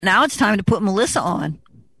Now it's time to put Melissa on.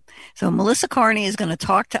 So Melissa Carney is going to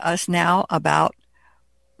talk to us now about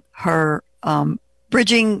her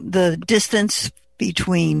bridging the distance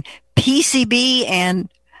between PCB and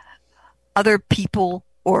other people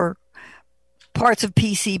or parts of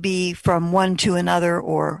PCB from one to another,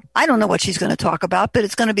 or I don't know what she's going to talk about, but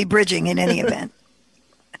it's going to be bridging in any event.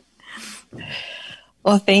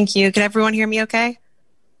 Well, thank you. Can everyone hear me okay?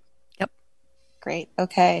 Yep. Great.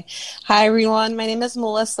 Okay. Hi, everyone. My name is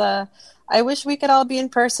Melissa. I wish we could all be in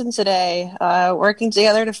person today, working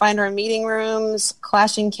together to find our meeting rooms,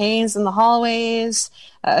 clashing canes in the hallways,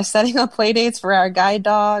 setting up play dates for our guide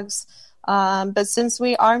dogs. But since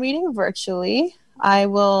we are meeting virtually, I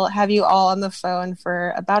will have you all on the phone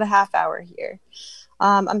for about a half hour here.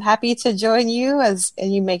 I'm happy to join you as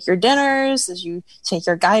you make your dinners, as you take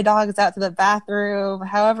your guide dogs out to the bathroom,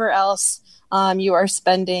 however else you are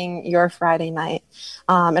spending your Friday night.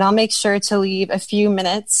 And I'll make sure to leave a few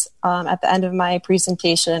minutes at the end of my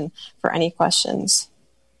presentation for any questions.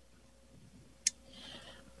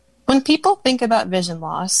 When people think about vision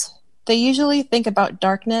loss, they usually think about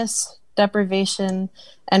darkness, deprivation,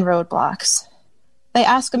 and roadblocks. They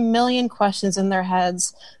ask a million questions in their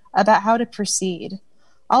heads about how to proceed,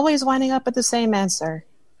 always winding up with the same answer: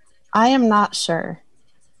 I am not sure.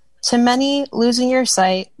 To many, losing your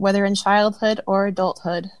sight, whether in childhood or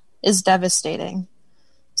adulthood, is devastating.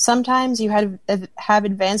 Sometimes you have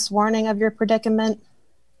advanced warning of your predicament,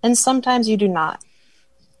 and sometimes you do not.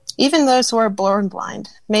 Even those who are born blind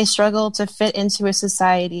may struggle to fit into a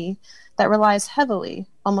society that relies heavily,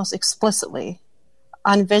 almost explicitly,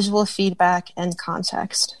 on visual feedback and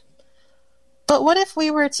context. But what if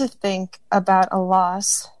we were to think about a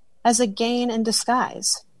loss as a gain in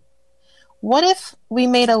disguise? What if we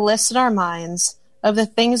made a list in our minds of the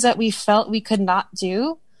things that we felt we could not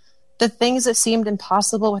do, the things that seemed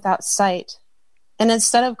impossible without sight, and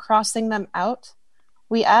instead of crossing them out,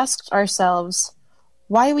 we asked ourselves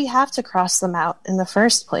why we have to cross them out in the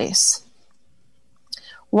first place?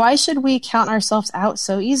 Why should we count ourselves out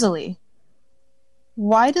so easily?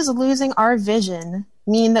 Why does losing our vision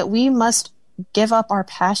mean that we must give up our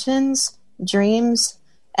passions, dreams,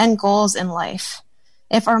 and goals in life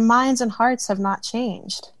if our minds and hearts have not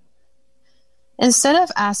changed? Instead of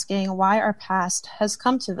asking why our past has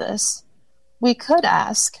come to this, we could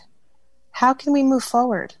ask, how can we move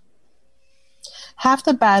forward? Half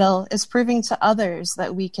the battle is proving to others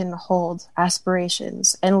that we can hold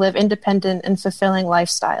aspirations and live independent and fulfilling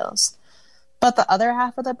lifestyles. But the other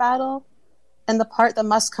half of the battle, and the part that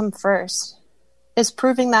must come first, is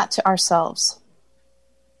proving that to ourselves.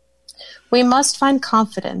 We must find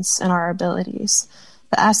confidence in our abilities,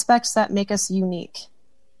 the aspects that make us unique.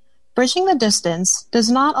 Bridging the distance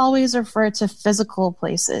does not always refer to physical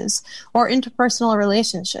places or interpersonal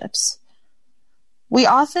relationships. We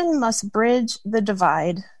often must bridge the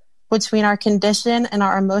divide between our condition and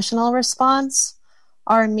our emotional response,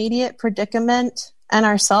 our immediate predicament, and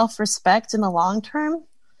our self-respect in the long term,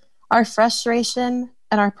 our frustration,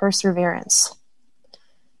 and our perseverance.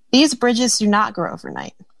 These bridges do not grow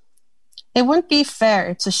overnight. It wouldn't be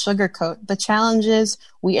fair to sugarcoat the challenges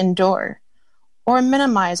we endure or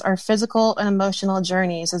minimize our physical and emotional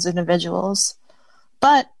journeys as individuals.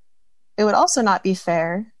 But it would also not be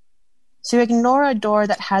fair to ignore a door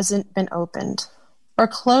that hasn't been opened or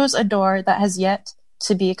close a door that has yet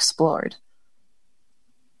to be explored.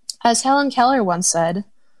 As Helen Keller once said,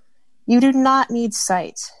 you do not need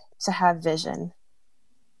sight to have vision.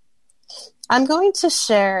 I'm going to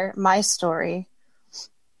share my story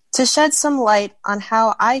to shed some light on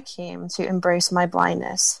how I came to embrace my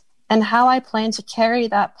blindness and how I plan to carry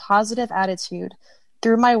that positive attitude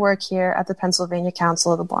through my work here at the Pennsylvania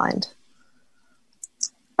Council of the Blind.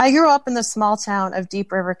 I grew up in the small town of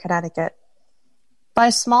Deep River, Connecticut. By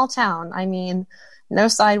small town, I mean no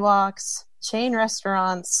sidewalks, chain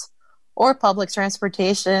restaurants, or public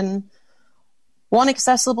transportation, one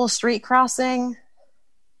accessible street crossing,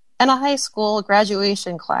 and a high school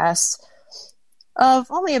graduation class of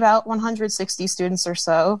only about 160 students or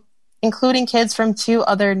so, including kids from 2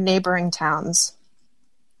 other neighboring towns.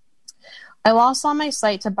 I lost all my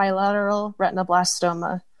sight to bilateral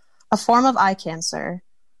retinoblastoma, a form of eye cancer,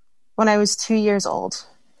 when I was 2 years old.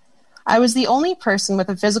 I was the only person with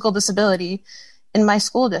a physical disability in my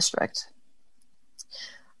school district.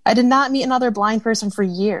 I did not meet another blind person for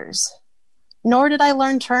years, nor did I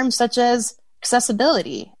learn terms such as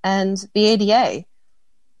accessibility and the ADA.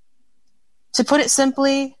 To put it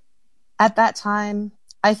simply, at that time,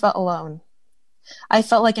 I felt alone. I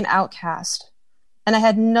felt like an outcast, and I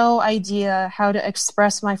had no idea how to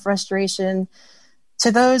express my frustration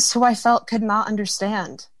to those who I felt could not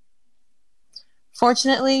understand.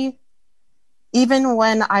 Fortunately, even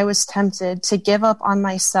when I was tempted to give up on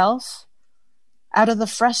myself out of the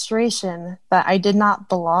frustration that I did not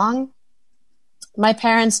belong, my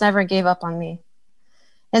parents never gave up on me.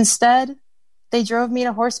 Instead, they drove me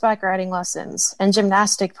to horseback riding lessons and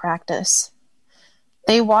gymnastic practice.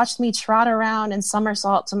 They watched me trot around and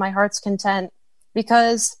somersault to my heart's content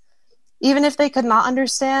because even if they could not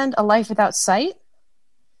understand a life without sight,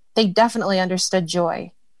 they definitely understood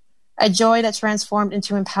joy, a joy that transformed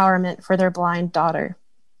into empowerment for their blind daughter.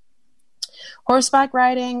 Horseback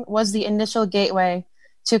riding was the initial gateway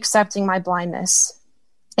to accepting my blindness.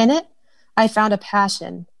 In it, I found a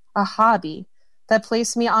passion, a hobby that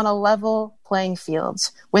placed me on a level playing field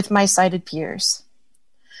with my sighted peers.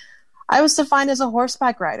 I was defined as a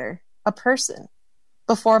horseback rider, a person,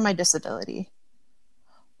 before my disability.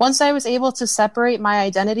 Once I was able to separate my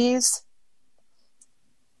identities,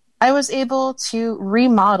 I was able to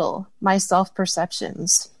remodel my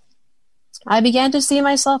self-perceptions. I began to see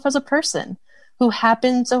myself as a person who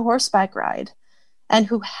happened to horseback ride and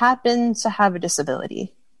who happened to have a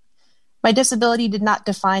disability. My disability did not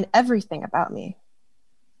define everything about me.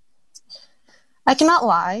 I cannot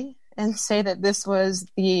lie and say that this was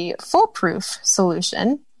the foolproof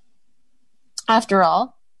solution. After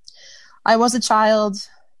all, I was a child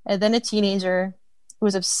and then a teenager who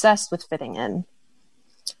was obsessed with fitting in.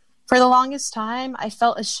 For the longest time, I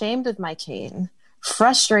felt ashamed of my cane,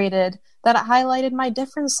 frustrated that it highlighted my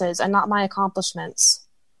differences and not my accomplishments.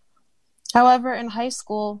 However, in high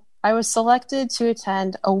school, I was selected to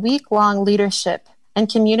attend a week-long leadership and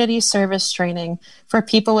community service training for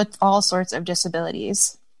people with all sorts of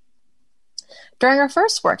disabilities. During our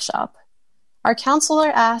first workshop, our counselor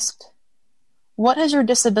asked, "What has your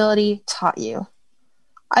disability taught you?"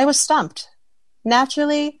 I was stumped.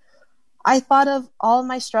 Naturally, I thought of all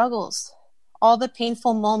my struggles, all the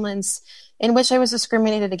painful moments in which I was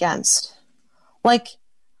discriminated against. Like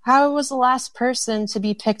how I was the last person to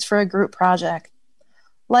be picked for a group project.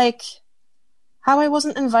 Like how I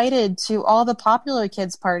wasn't invited to all the popular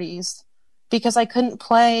kids' parties because I couldn't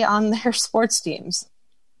play on their sports teams.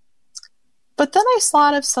 But then I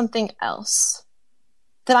thought of something else,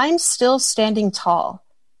 that I'm still standing tall.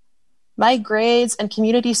 My grades and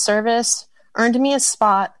community service earned me a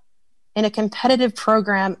spot in a competitive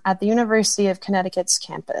program at the University of Connecticut's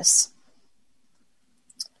campus.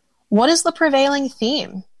 What is the prevailing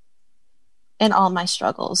theme in all my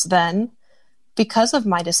struggles, then, because of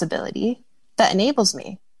my disability, that enables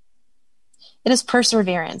me? It is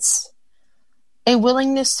perseverance, a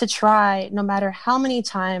willingness to try no matter how many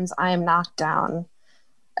times I am knocked down,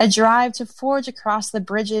 a drive to forge across the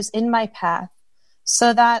bridges in my path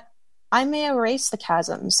so that I may erase the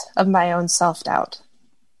chasms of my own self-doubt.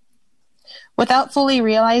 Without fully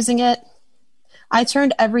realizing it, I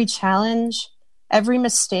turned every challenge, every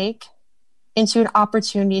mistake, into an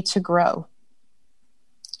opportunity to grow.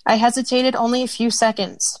 I hesitated only a few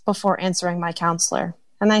seconds before answering my counselor,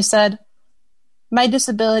 and I said, "My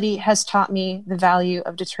disability has taught me the value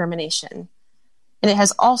of determination, and it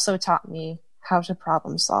has also taught me how to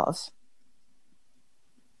problem solve."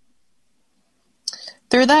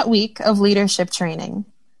 Through that week of leadership training,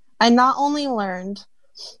 I not only learned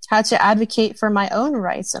how to advocate for my own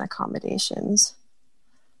rights and accommodations,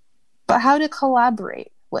 but how to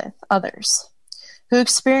collaborate with others who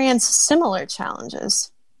experience similar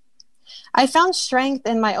challenges. I found strength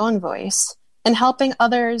in my own voice and helping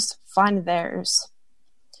others find theirs.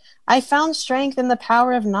 I found strength in the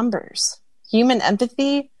power of numbers, human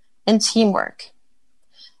empathy, and teamwork.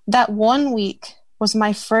 That one week was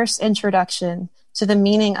my first introduction to the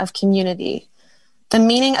meaning of community, the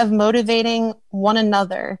meaning of motivating one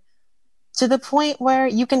another to the point where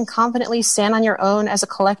you can confidently stand on your own as a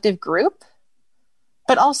collective group,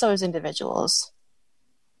 but also as individuals.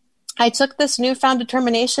 I took this newfound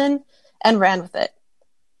determination and ran with it.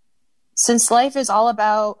 Since life is all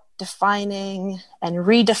about defining and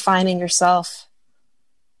redefining yourself,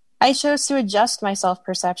 I chose to adjust my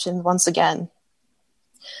self-perception once again.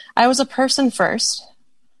 I was a person first,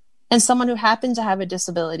 and someone who happened to have a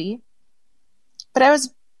disability, but I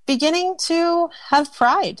was beginning to have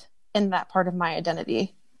pride in that part of my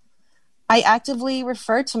identity. I actively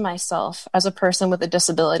referred to myself as a person with a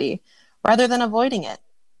disability rather than avoiding it,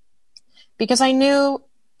 because I knew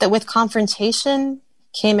that with confrontation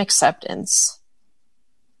came acceptance.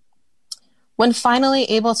 When finally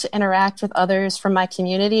able to interact with others from my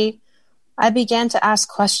community, I began to ask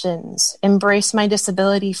questions, embrace my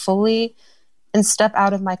disability fully, and step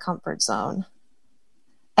out of my comfort zone.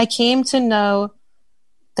 I came to know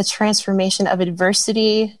the transformation of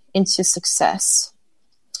adversity into success.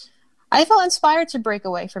 I felt inspired to break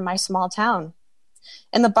away from my small town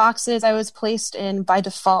In the boxes I was placed in by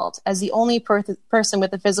default as the only person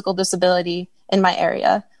with a physical disability in my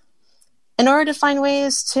area, in order to find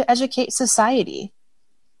ways to educate society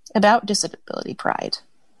about disability pride.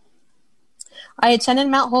 I attended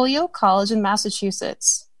Mount Holyoke College in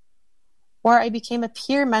Massachusetts, where I became a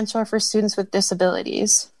peer mentor for students with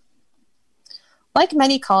disabilities. Like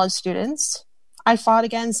many college students, I fought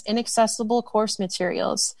against inaccessible course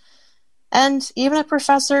materials and even a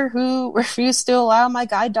professor who refused to allow my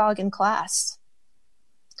guide dog in class.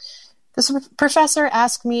 This professor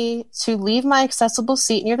asked me to leave my accessible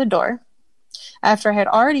seat near the door after I had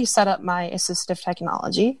already set up my assistive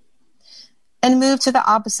technology and move to the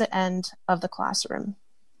opposite end of the classroom.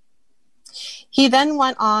 He then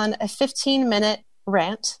went on a 15-minute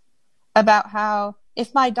rant about how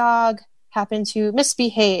if my dog happened to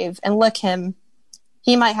misbehave and lick him,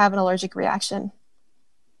 he might have an allergic reaction.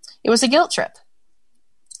 It was a guilt trip.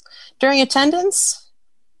 During attendance,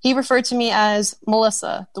 he referred to me as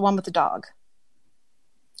Melissa, the one with the dog.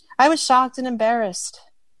 I was shocked and embarrassed.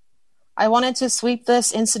 I wanted to sweep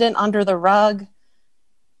this incident under the rug,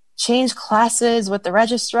 change classes with the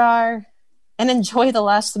registrar, and enjoy the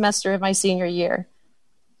last semester of my senior year.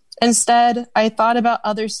 Instead, I thought about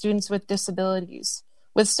other students with disabilities,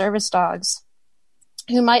 with service dogs,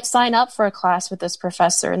 who might sign up for a class with this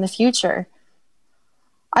professor in the future.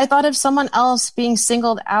 I thought of someone else being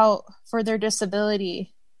singled out for their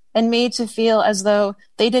disability and made to feel as though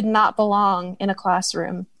they did not belong in a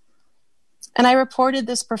classroom. And I reported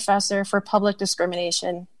this professor for public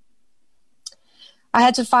discrimination. I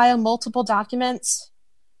had to file multiple documents,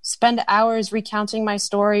 spend hours recounting my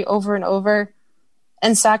story over and over,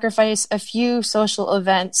 and sacrifice a few social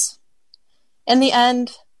events. In the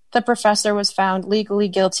end, the professor was found legally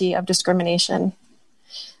guilty of discrimination.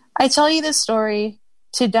 I tell you this story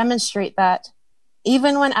to demonstrate that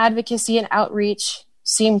even when advocacy and outreach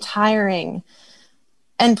seem tiring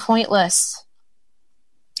and pointless,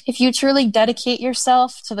 if you truly dedicate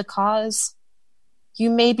yourself to the cause, you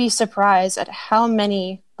may be surprised at how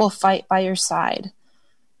many will fight by your side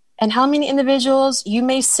and how many individuals you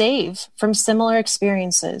may save from similar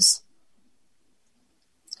experiences.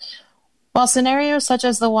 While scenarios such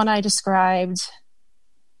as the one I described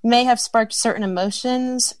may have sparked certain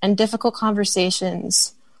emotions and difficult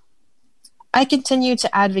conversations, I continue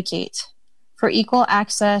to advocate for equal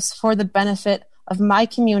access for the benefit of my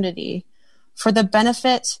community, for the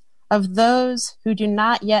benefit of those who do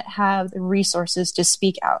not yet have the resources to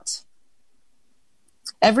speak out.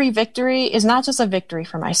 Every victory is not just a victory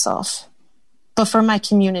for myself, but for my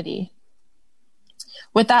community.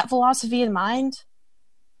 With that philosophy in mind,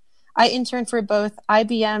 I interned for both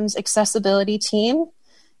IBM's accessibility team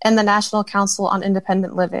and the National Council on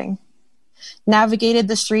Independent Living, navigated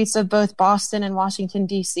the streets of both Boston and Washington,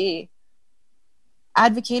 D.C.,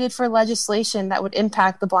 advocated for legislation that would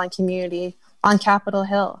impact the blind community on Capitol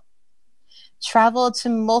Hill, traveled to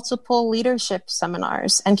multiple leadership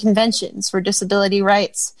seminars and conventions for disability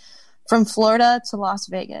rights from Florida to Las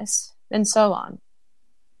Vegas, and so on.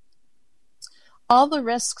 All the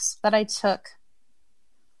risks that I took,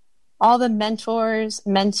 all the mentors,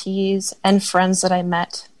 mentees, and friends that I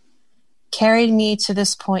met carried me to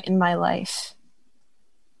this point in my life.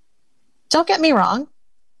 Don't get me wrong,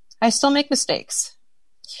 I still make mistakes.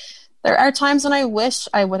 There are times when I wish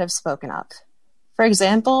I would have spoken up. For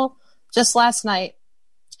example, just last night,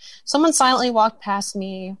 someone silently walked past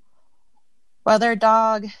me while their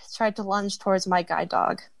dog tried to lunge towards my guide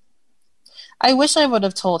dog. I wish I would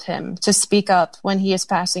have told him to speak up when he is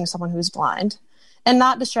passing someone who's blind and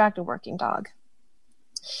not distract a working dog.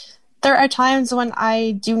 There are times when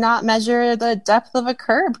I do not measure the depth of a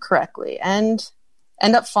curb correctly and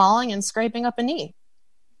end up falling and scraping up a knee.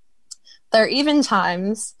 There are even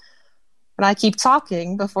times when I keep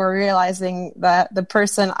talking before realizing that the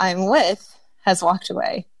person I'm with has walked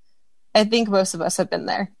away. I think most of us have been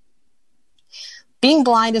there. Being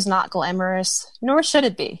blind is not glamorous, nor should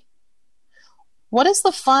it be. What is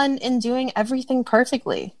the fun in doing everything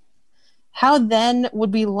perfectly? How then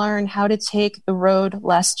would we learn how to take the road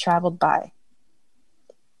less traveled by?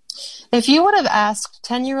 If you would have asked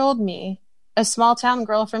 10-year-old me, a small-town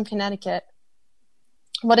girl from Connecticut,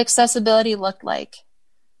 what accessibility looked like,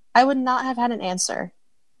 I would not have had an answer.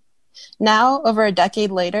 Now, over a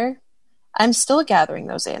decade later, I'm still gathering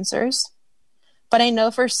those answers, but I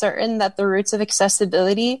know for certain that the roots of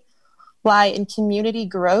accessibility lie in community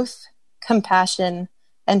growth, compassion,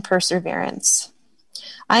 and perseverance.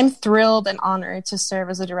 I'm thrilled and honored to serve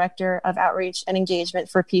as a director of outreach and engagement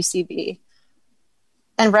for PCB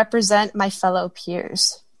and represent my fellow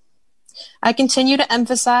peers. I continue to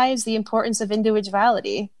emphasize the importance of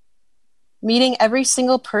individuality, meeting every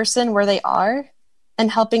single person where they are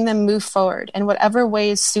and helping them move forward in whatever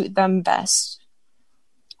ways suit them best.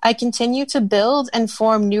 I continue to build and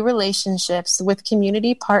form new relationships with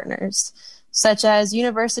community partners, such as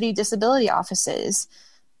university disability offices,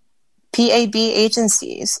 PAB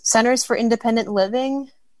agencies, centers for independent living,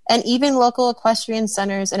 and even local equestrian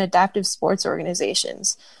centers and adaptive sports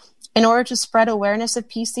organizations, in order to spread awareness of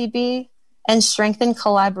PCB and strengthen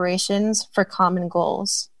collaborations for common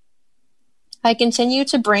goals. I continue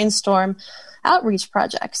to brainstorm outreach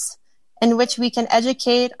projects in which we can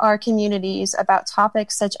educate our communities about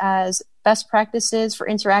topics such as best practices for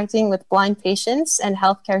interacting with blind patients in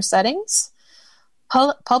healthcare settings,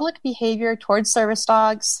 public behavior towards service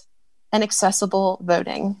dogs, and accessible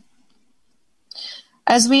voting.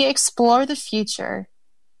 As we explore the future,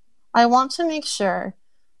 I want to make sure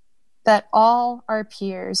that all our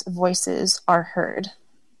peers' voices are heard,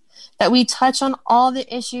 that we touch on all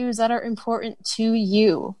the issues that are important to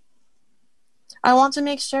you. I want to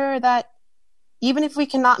make sure that even if we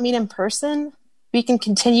cannot meet in person, we can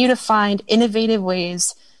continue to find innovative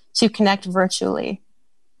ways to connect virtually.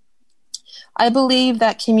 I believe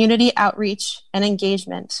that community outreach and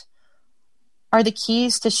engagement are the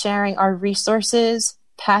keys to sharing our resources,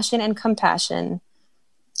 passion, and compassion,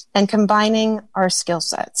 and combining our skill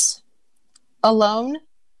sets. Alone,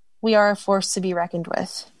 we are a force to be reckoned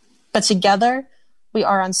with, but together, we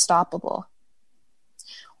are unstoppable.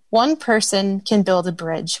 One person can build a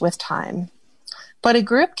bridge with time, but a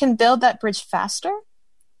group can build that bridge faster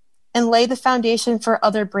and lay the foundation for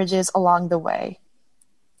other bridges along the way.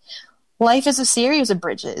 Life is a series of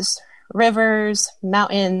bridges, rivers,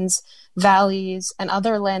 mountains, valleys, and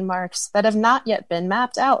other landmarks that have not yet been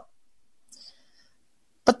mapped out.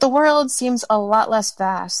 But the world seems a lot less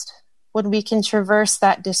vast when we can traverse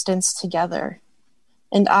that distance together.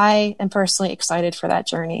 And I am personally excited for that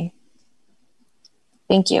journey.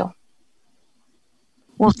 Thank you.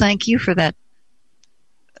 Well, thank you for that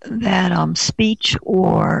speech,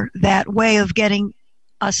 or that way of getting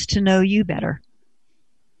us to know you better.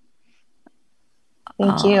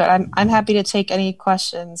 Thank you. I'm happy to take any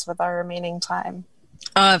questions with our remaining time.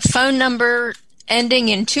 Phone number ending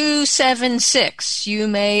in 276. You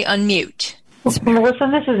may unmute. Melissa,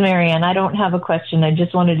 this is Marianne. I don't have a question. I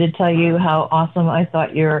just wanted to tell you how awesome I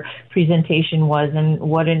thought your presentation was and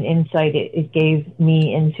what an insight it gave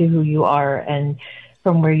me into who you are and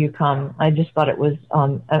from where you come. I just thought it was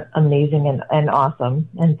amazing and awesome.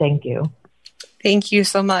 And thank you. Thank you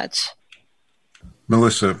so much.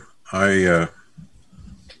 Melissa, I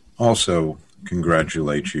also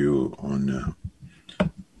congratulate you on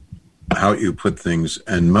how you put things,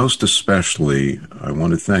 and most especially, I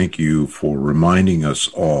want to thank you for reminding us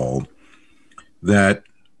all that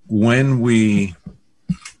when we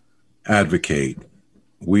advocate,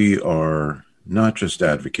 we are not just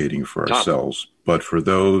advocating for ourselves, but for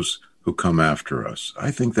those who come after us.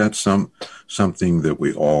 I think that's something that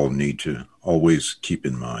we all need to always keep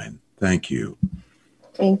in mind. Thank you.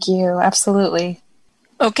 Thank you. Absolutely.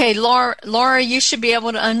 Okay, Laura, you should be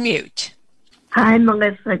able to unmute. Hi,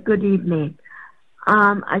 Melissa. Good evening.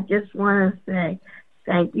 I just want to say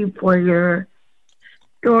thank you for your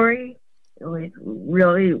story. It was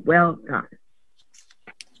really well done.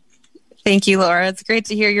 Thank you, Laura. It's great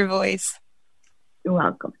to hear your voice. You're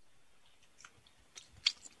welcome.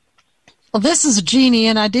 Well, this is Jeannie,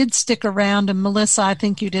 and I did stick around. And Melissa, I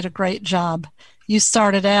think you did a great job. You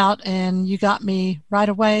started out, and you got me right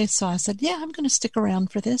away. So I said, yeah, I'm going to stick around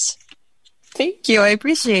for this. Thank you. I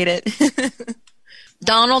appreciate it.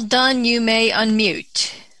 Donald Dunn, you may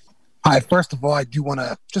unmute. Hi. First of all, I do want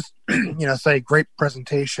to just, say great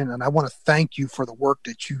presentation, and I want to thank you for the work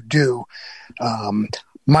that you do.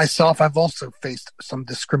 Myself, I've also faced some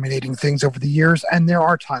discriminating things over the years, and there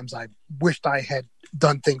are times I wished I had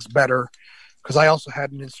done things better, because I also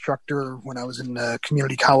had an instructor when I was in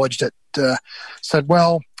community college that said,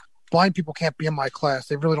 well, blind people can't be in my class.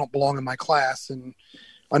 They really don't belong in my class. And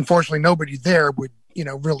unfortunately, nobody there would,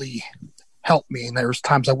 really help me. And there was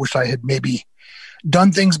times I wish I had maybe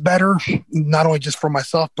done things better, not only just for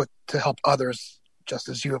myself, but to help others, just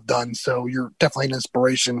as you have done. So you're definitely an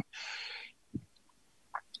inspiration.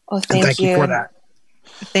 Well, thank you for that.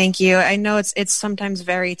 Thank you. I know it's sometimes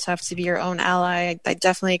very tough to be your own ally. I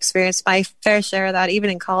definitely experienced my fair share of that. Even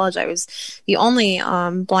in college, I was the only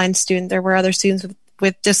blind student. There were other students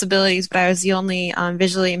with disabilities, but I was the only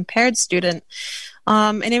visually impaired student.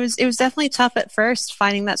 And it was definitely tough at first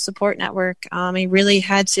finding that support network. I really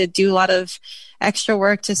had to do a lot of extra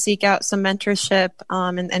work to seek out some mentorship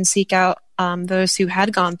and seek out those who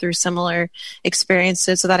had gone through similar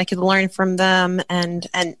experiences so that I could learn from them and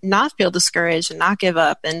not feel discouraged and not give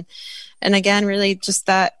up. And And again, really just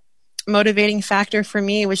that motivating factor for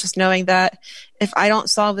me was just knowing that if I don't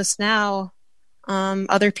solve this now,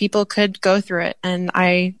 other people could go through it, and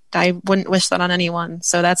I wouldn't wish that on anyone.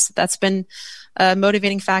 So that's been a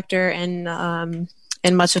motivating factor in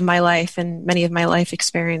much of my life and many of my life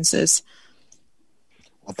experiences.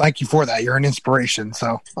 Well, thank you for that. You're an inspiration.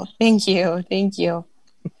 So, well, thank you.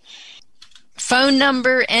 Phone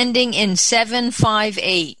number ending in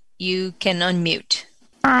 758. You can unmute.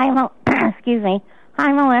 Hi, excuse me.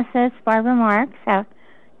 Hi, Melissa. It's Barbara Marks.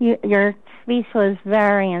 Your speech was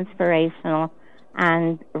very inspirational,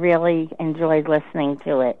 and really enjoyed listening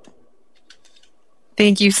to it.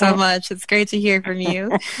 Thank you so much. It's great to hear from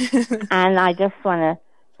you. And I just want to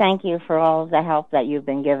thank you for all of the help that you've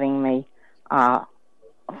been giving me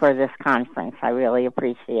for this conference. I really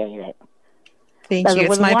appreciate it. Thank you.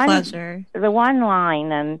 It's my pleasure. The one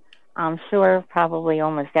line, and I'm sure probably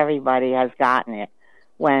almost everybody has gotten it,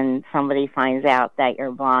 when somebody finds out that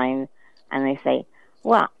you're blind and they say,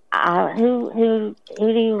 well, who do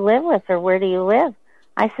you live with, or where do you live?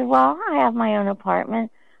 I said, well, I have my own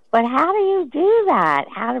apartment. But how do you do that?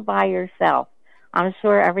 How to by yourself? I'm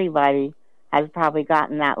sure everybody has probably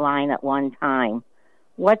gotten that line at one time.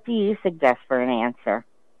 What do you suggest for an answer?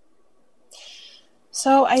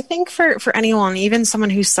 So I think for anyone, even someone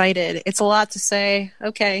who's sighted, it's a lot to say,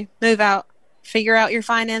 okay, move out, figure out your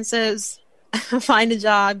finances, find a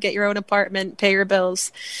job, get your own apartment, pay your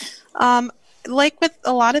bills. Like with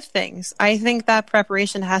a lot of things, I think that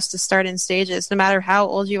preparation has to start in stages, no matter how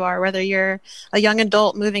old you are, whether you're a young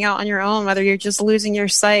adult moving out on your own, whether you're just losing your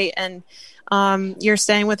sight and you're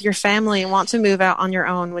staying with your family and want to move out on your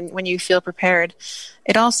own when you feel prepared.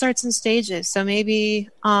 It all starts in stages. So maybe,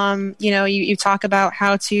 you talk about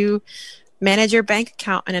how to manage your bank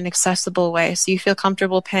account in an accessible way so you feel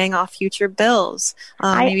comfortable paying off future bills.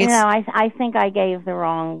 I think I gave the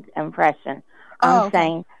wrong impression. I'm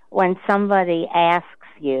saying when somebody asks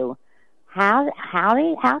you, how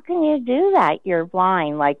can you do that? You're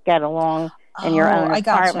blind, like get along in your own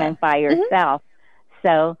apartment by yourself. Mm-hmm.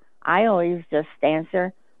 So I always just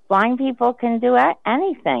answer, blind people can do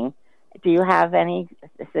anything. Do you have any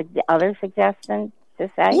other suggestions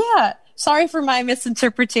to say? Yeah. Sorry for my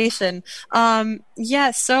misinterpretation.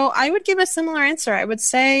 So I would give a similar answer. I would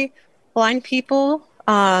say blind people.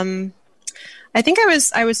 I think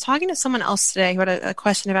I was talking to someone else today who had a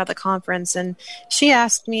question about the conference, and she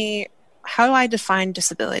asked me, how do I define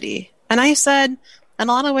disability? And I said, in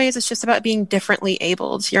a lot of ways, it's just about being differently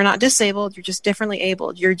abled. You're not disabled. You're just differently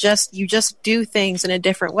abled. You just do things in a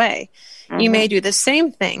different way. Mm-hmm. You may do the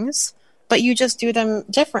same things, but you just do them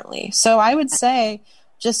differently. So I would say,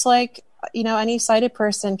 just like, any sighted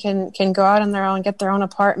person can go out on their own, get their own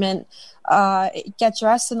apartment, get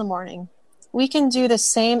dressed in the morning. We can do the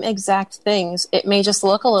same exact things. It may just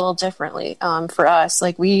look a little differently for us.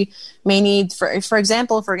 Like we may need, for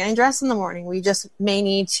example, if we're getting dressed in the morning, we just may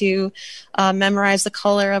need to memorize the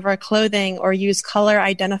color of our clothing or use color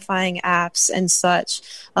identifying apps and such.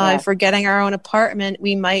 If we're getting our own apartment,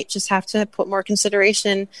 we might just have to put more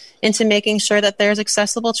consideration into making sure that there's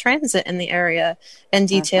accessible transit in the area and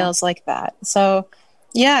details like that. So,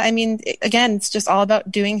 again, it's just all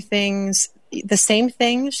about doing things, the same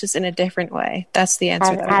things, just in a different way. That's the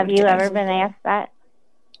answer. Have you ever been asked that?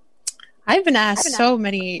 I've been asked so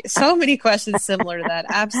many questions similar to that.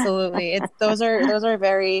 Absolutely. Those are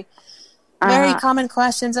very, very common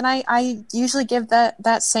questions. And I usually give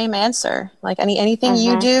that same answer. Like anything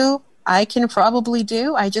you do, I can probably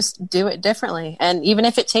do. I just do it differently. And even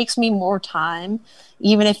if it takes me more time,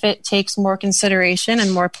 even if it takes more consideration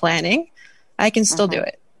and more planning, I can still do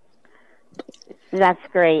it. That's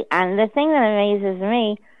great. And the thing that amazes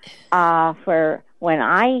me, for when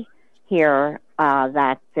I hear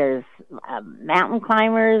that there's mountain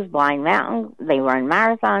climbers, blind mountain, they run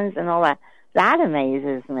marathons and all that, that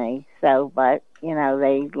amazes me. So, but, they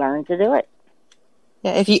learn to do it.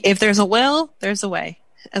 Yeah, if there's a will, there's a way.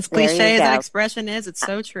 As cliche as that expression is, it's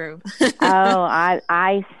so true.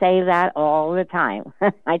 I say that all the time.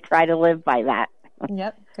 I try to live by that.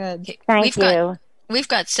 Yep, good. Thank you. We've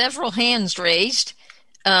got several hands raised,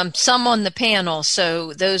 some on the panel,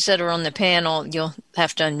 so those that are on the panel, you'll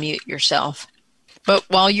have to unmute yourself. But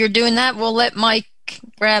while you're doing that, we'll let Mike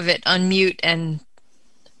Gravitt unmute and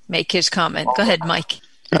make his comment. Go ahead, Mike.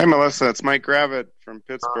 Hi, Melissa. It's Mike Gravitt from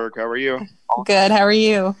Pittsburgh. How are you? Good. How are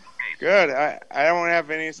you? Good. I don't have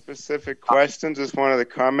any specific questions. Just wanted to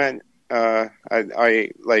comment.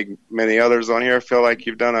 I like many others on here, feel like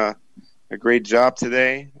you've done a great job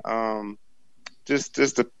today.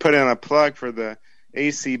 Just to put in a plug for the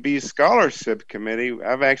ACB Scholarship Committee,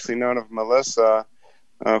 I've actually known of Melissa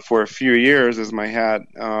for a few years as my hat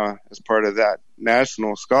as part of that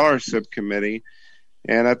National Scholarship Committee.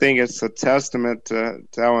 And I think it's a testament to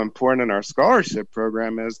how important our scholarship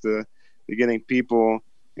program is to getting people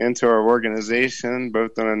into our organization,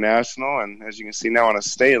 both on a national and, as you can see now, on a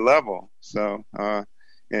state level. So,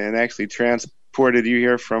 and actually transported you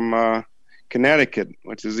here from Connecticut,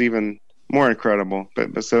 which is even more incredible.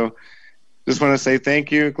 But so just want to say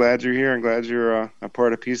thank you. Glad you're here and glad you're a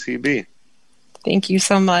part of PCB. Thank you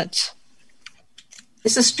so much.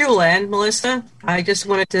 This is Julianne, Melissa. I just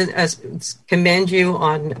wanted to commend you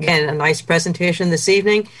on, again, a nice presentation this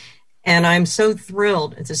evening. And I'm so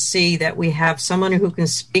thrilled to see that we have someone who can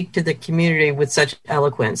speak to the community with such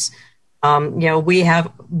eloquence. We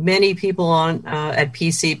have many people on at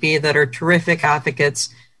PCB that are terrific advocates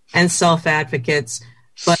and self-advocates,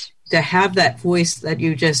 but to have that voice that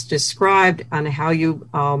you just described on how you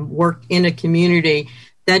work in a community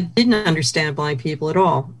that didn't understand blind people at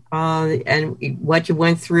all, and what you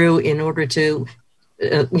went through in order to,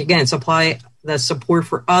 again, supply the support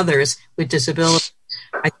for others with disabilities.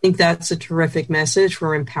 I think that's a terrific message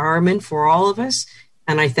for empowerment for all of us,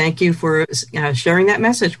 and I thank you for sharing that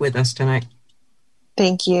message with us tonight.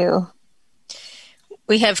 Thank you.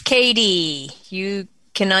 We have Katie. You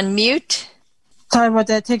can unmute. Sorry about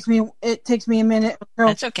that. It takes me a minute.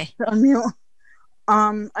 That's okay. To unmute.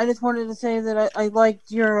 I just wanted to say that I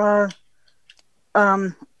liked your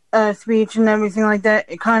speech and everything like that.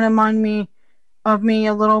 It kind of reminded me of me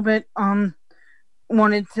a little bit.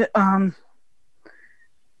 Wanted to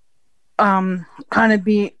kind of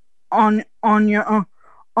be on your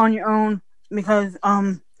own because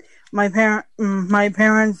my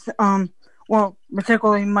parents well,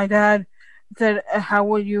 particularly my dad said, how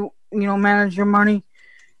will you manage your money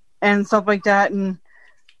and stuff like that, and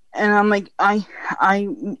I'm like, I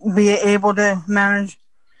be able to manage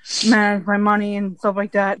my money and stuff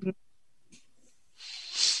like that.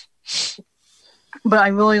 But I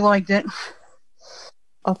really liked it.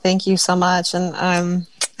 Well, thank you so much. And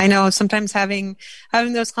I know sometimes having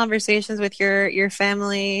those conversations with your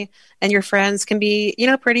family and your friends can be,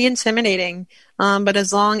 pretty intimidating. But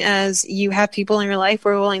as long as you have people in your life who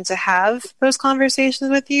are willing to have those conversations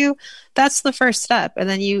with you, that's the first step. And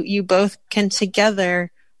then you both can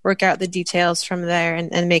together work out the details from there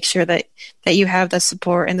and make sure that you have the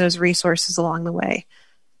support and those resources along the way.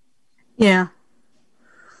 Yeah.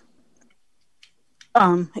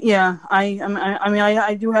 Yeah.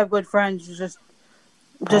 I do have good friends. Just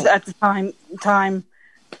at the time,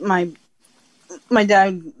 my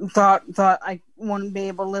dad thought I wouldn't be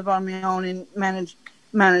able to live on my own and manage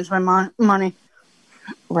my money.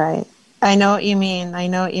 Right. I know what you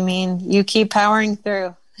mean. You keep powering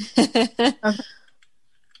through.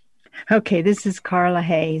 Okay, this is Carla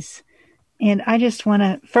Hayes. And I just want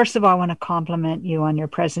to, first of all, I want to compliment you on your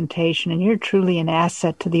presentation, and you're truly an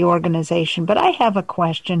asset to the organization. But I have a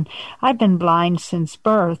question. I've been blind since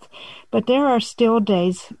birth, but there are still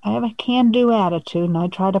days, I have a can-do attitude, and I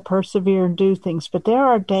try to persevere and do things. But there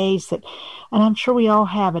are days that, and I'm sure we all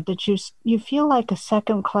have it, that you feel like a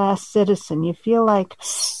second-class citizen. You feel like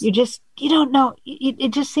you don't know.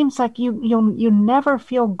 It just seems like you never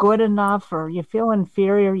feel good enough, or you feel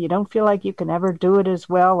inferior. You don't feel like you can ever do it as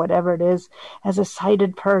well, whatever it is, as a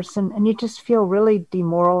sighted person, and you just feel really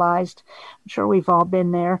demoralized. I'm sure we've all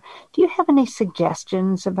been there. Do you have any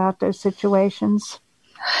suggestions about those situations?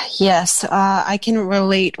 Yes, I can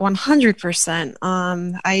relate 100%.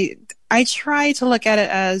 I try to look at it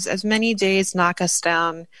as many days knock us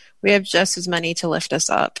down, we have just as many to lift us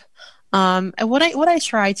up. And what I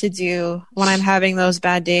try to do when I'm having those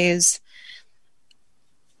bad days,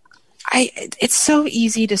 it's so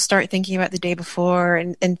easy to start thinking about the day before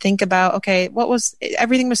and think about, okay,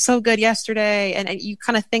 everything was so good yesterday, and you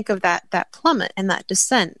kind of think of that plummet and that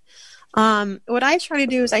descent. What I try to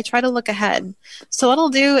do is I try to look ahead. So what I'll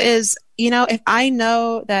do is, if I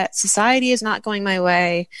know that society is not going my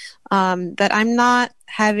way, that I'm not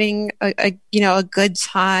having a good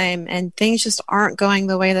time and things just aren't going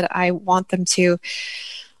the way that I want them to,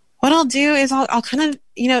 what I'll do is I'll kind of,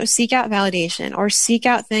 seek out validation or seek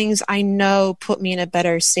out things I know put me in a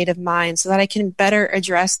better state of mind so that I can better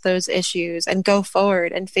address those issues and go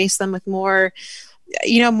forward and face them with more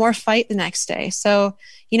fight the next day. So,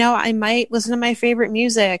 I might listen to my favorite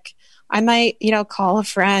music. I might, call a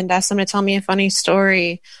friend, ask them to tell me a funny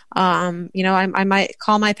story. I might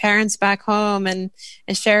call my parents back home and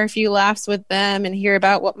share a few laughs with them and hear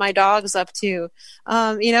about what my dog's up to.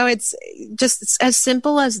 It's as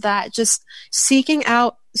simple as that, just seeking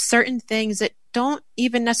out certain things that don't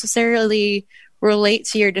even necessarily relate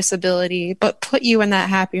to your disability, but put you in that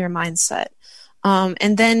happier mindset.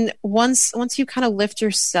 And then once you kind of lift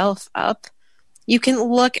yourself up, you can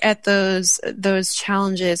look at those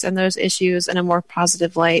challenges and those issues in a more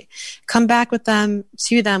positive light. Come back to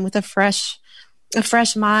them with a fresh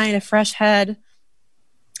mind, a fresh head,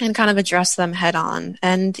 and kind of address them head on.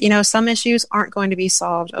 And, some issues aren't going to be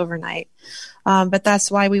solved overnight. But that's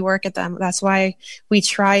why we work at them. That's why we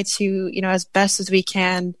try to, as best as we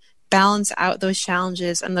can, balance out those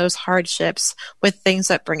challenges and those hardships with things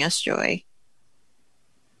that bring us joy.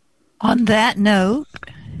 On that note,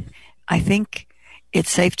 I think it's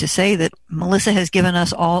safe to say that Melissa has given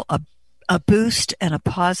us all a boost and a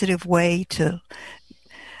positive way to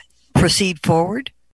proceed forward.